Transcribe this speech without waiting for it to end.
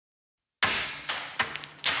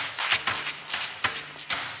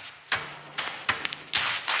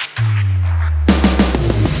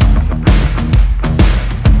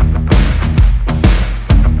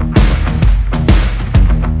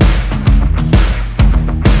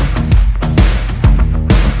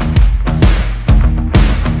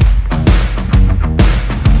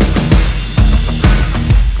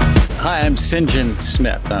Sinjin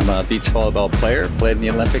Smith. I'm a beach volleyball player, played in the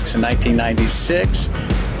Olympics in 1996,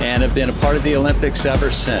 and have been a part of the Olympics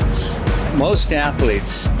ever since. Most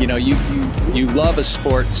athletes, you know, you love a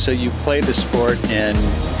sport, so you play the sport, and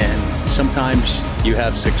sometimes you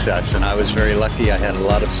have success. And I was very lucky, I had a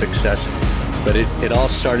lot of success, but it all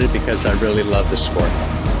started because I really love the sport.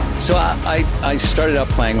 So I started out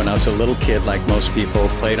playing when I was a little kid, like most people,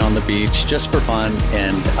 played on the beach just for fun,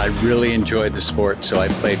 and I really enjoyed the sport, so I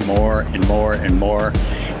played more and more and more.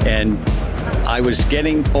 And I was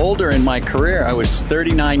getting older in my career. I was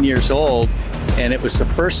 39 years old, and it was the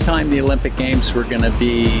first time the Olympic Games were going to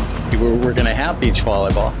have beach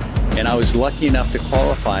volleyball. And I was lucky enough to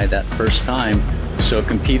qualify that first time. So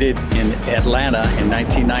competed in Atlanta in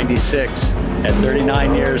 1996 at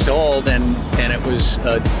 39 years old, and it was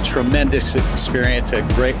a tremendous experience, a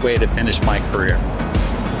great way to finish my career.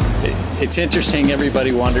 It's interesting,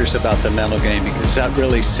 everybody wonders about the mental game because that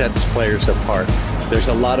really sets players apart. There's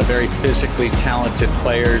a lot of very physically talented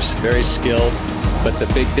players, very skilled, but the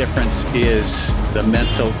big difference is the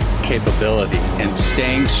mental capability and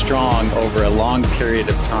staying strong over a long period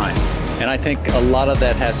of time. And I think a lot of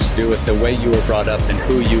that has to do with the way you were brought up and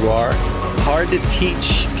who you are. Hard to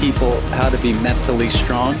teach people how to be mentally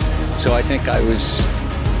strong. So I think I was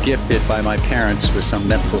gifted by my parents with some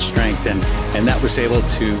mental strength, and that was able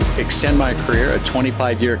to extend my career, a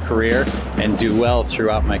 25-year career, and do well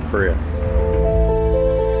throughout my career.